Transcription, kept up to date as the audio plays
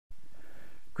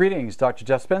Greetings, Dr.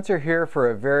 Jeff Spencer here for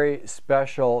a very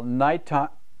special nighttime,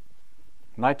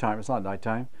 it's not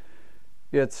nighttime,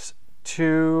 it's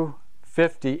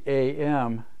 2:50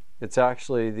 a.m. It's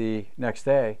actually the next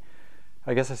day.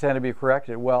 I guess I stand to be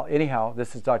corrected. Well, anyhow,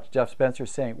 this is Dr. Jeff Spencer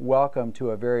saying welcome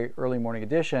to a very early morning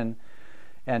edition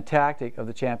and tactic of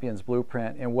the Champions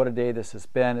Blueprint. And what a day this has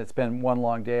been. It's been one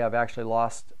long day. I've actually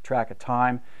lost track of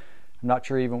time. I'm not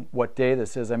sure even what day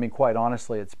this is. I mean, quite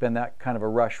honestly, it's been that kind of a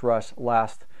rush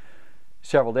last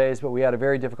several days, but we had a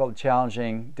very difficult and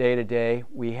challenging day today.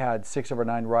 We had 6 of our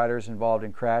 9 riders involved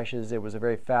in crashes. It was a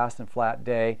very fast and flat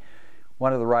day.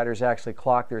 One of the riders actually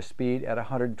clocked their speed at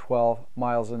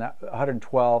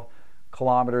 112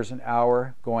 kilometers an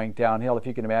hour going downhill. If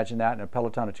you can imagine that in a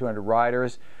peloton of 200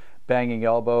 riders, banging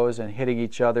elbows and hitting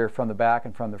each other from the back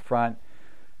and from the front.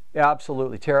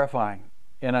 Absolutely terrifying.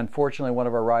 And unfortunately, one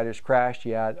of our riders crashed.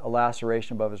 He had a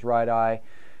laceration above his right eye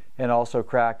and also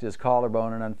cracked his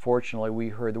collarbone. And unfortunately, we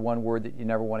heard the one word that you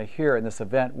never want to hear in this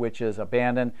event, which is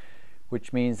abandon,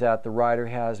 which means that the rider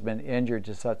has been injured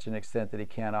to such an extent that he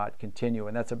cannot continue.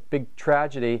 And that's a big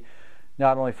tragedy,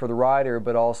 not only for the rider,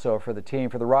 but also for the team.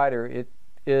 For the rider, it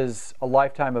is a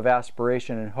lifetime of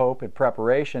aspiration and hope and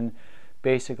preparation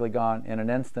basically gone in an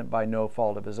instant by no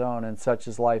fault of his own. And such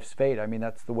is life's fate. I mean,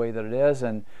 that's the way that it is.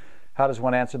 And how does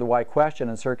one answer the why question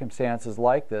in circumstances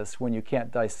like this when you can't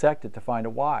dissect it to find a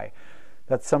why?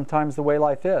 That's sometimes the way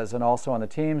life is. And also on the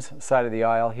team's side of the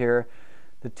aisle here,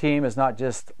 the team has not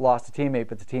just lost a teammate,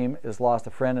 but the team has lost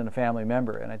a friend and a family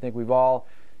member. And I think we've all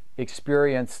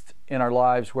experienced in our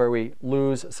lives where we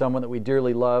lose someone that we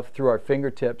dearly love through our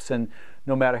fingertips, and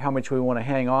no matter how much we want to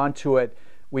hang on to it,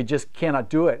 we just cannot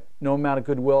do it. No amount of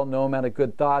goodwill, no amount of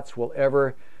good thoughts will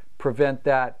ever prevent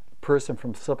that person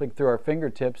from slipping through our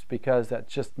fingertips, because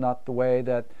that's just not the way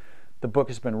that the book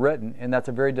has been written. And that's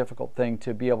a very difficult thing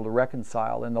to be able to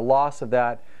reconcile. And the loss of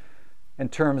that in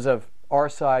terms of our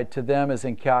side to them is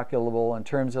incalculable. In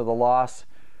terms of the loss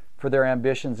for their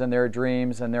ambitions and their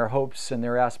dreams and their hopes and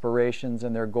their aspirations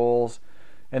and their goals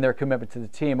and their commitment to the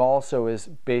team also is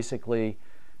basically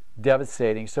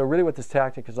devastating. So really what this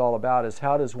tactic is all about is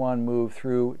how does one move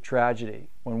through tragedy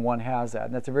when one has that.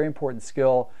 And that's a very important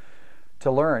skill to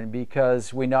learn,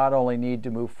 because we not only need to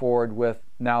move forward with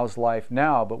now's life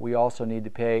now, but we also need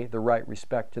to pay the right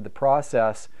respect to the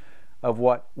process of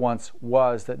what once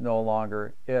was that no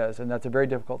longer is. And that's a very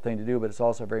difficult thing to do, but it's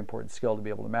also a very important skill to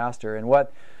be able to master. And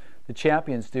what the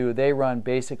champions do, they run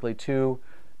basically 2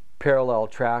 parallel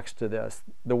tracks to this.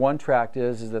 The one track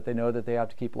is that they know that they have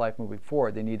to keep life moving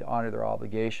forward. They need to honor their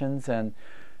obligations and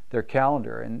their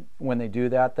calendar. And when they do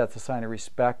that, that's a sign of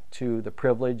respect to the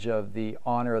privilege of the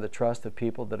honor or the trust of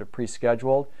people that are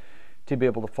pre-scheduled to be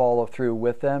able to follow through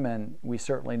with them. And we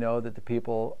certainly know that the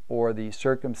people or the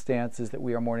circumstances that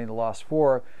we are mourning the loss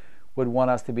for would want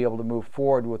us to be able to move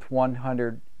forward with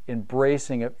 100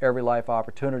 embracing of every life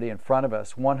opportunity in front of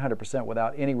us, 100%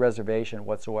 without any reservation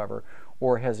whatsoever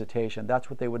or hesitation. That's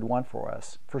what they would want for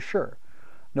us, for sure.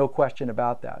 No question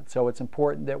about that. So it's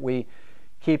important that we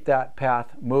keep that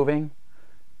path moving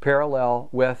parallel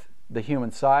with the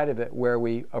human side of it, where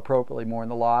we appropriately mourn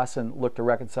the loss and look to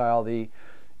reconcile the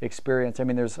experience. I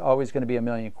mean, there's always going to be a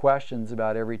million questions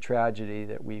about every tragedy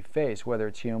that we face, whether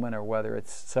it's human or whether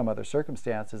it's some other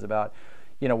circumstances about,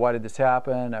 you know, why did this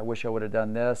happen? I wish I would have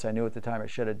done this. I knew at the time I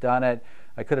should have done it.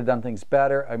 I could have done things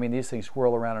better. I mean, these things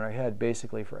swirl around in our head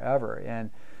basically forever.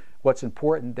 And what's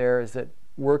important there is that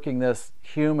working this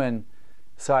human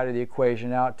side of the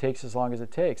equation out takes as long as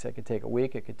it takes. It could take a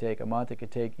week, it could take a month, it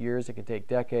could take years, it could take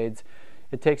decades.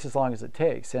 It takes as long as it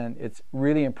takes. And it's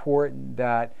really important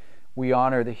that we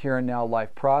honor the here and now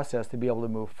life process to be able to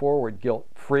move forward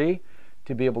guilt-free,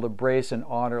 to be able to embrace and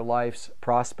honor life's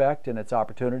prospect and its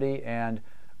opportunity and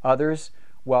others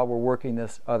while we're working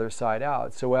this other side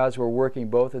out. So as we're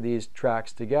working both of these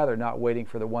tracks together, not waiting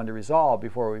for the one to resolve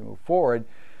before we move forward,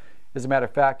 as a matter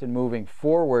of fact, in moving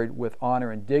forward with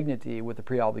honor and dignity with the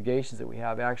pre-obligations that we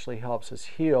have actually helps us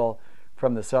heal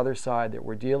from this other side that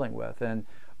we're dealing with. And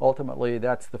ultimately,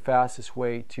 that's the fastest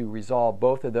way to resolve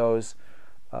both of those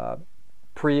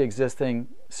pre-existing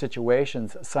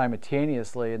situations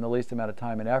simultaneously in the least amount of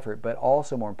time and effort, but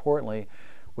also, more importantly,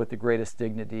 with the greatest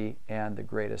dignity and the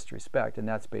greatest respect. And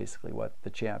that's basically what the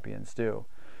champions do.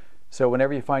 So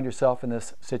whenever you find yourself in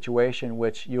this situation,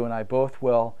 which you and I both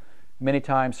will, many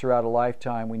times throughout a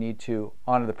lifetime, we need to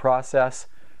honor the process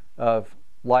of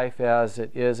life as it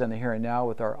is in the here and now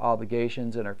with our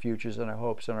obligations and our futures and our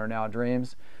hopes and our now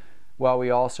dreams, while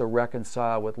we also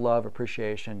reconcile with love,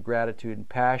 appreciation, gratitude, and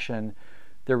passion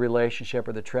the relationship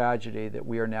or the tragedy that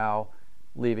we are now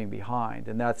leaving behind.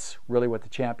 And that's really what the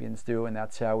champions do, and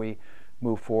that's how we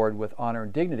move forward with honor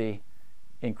and dignity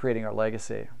in creating our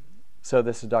legacy. So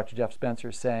this is Dr. Jeff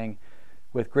Spencer saying,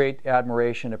 with great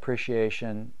admiration,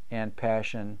 appreciation, and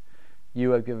passion,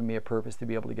 you have given me a purpose to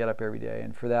be able to get up every day.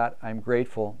 And for that, I'm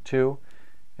grateful too,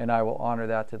 and I will honor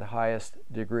that to the highest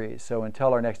degree. So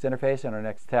until our next interface and our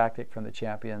next tactic from the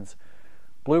Champions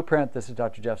Blueprint, this is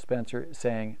Dr. Jeff Spencer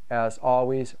saying, as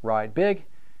always, ride big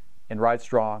and ride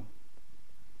strong.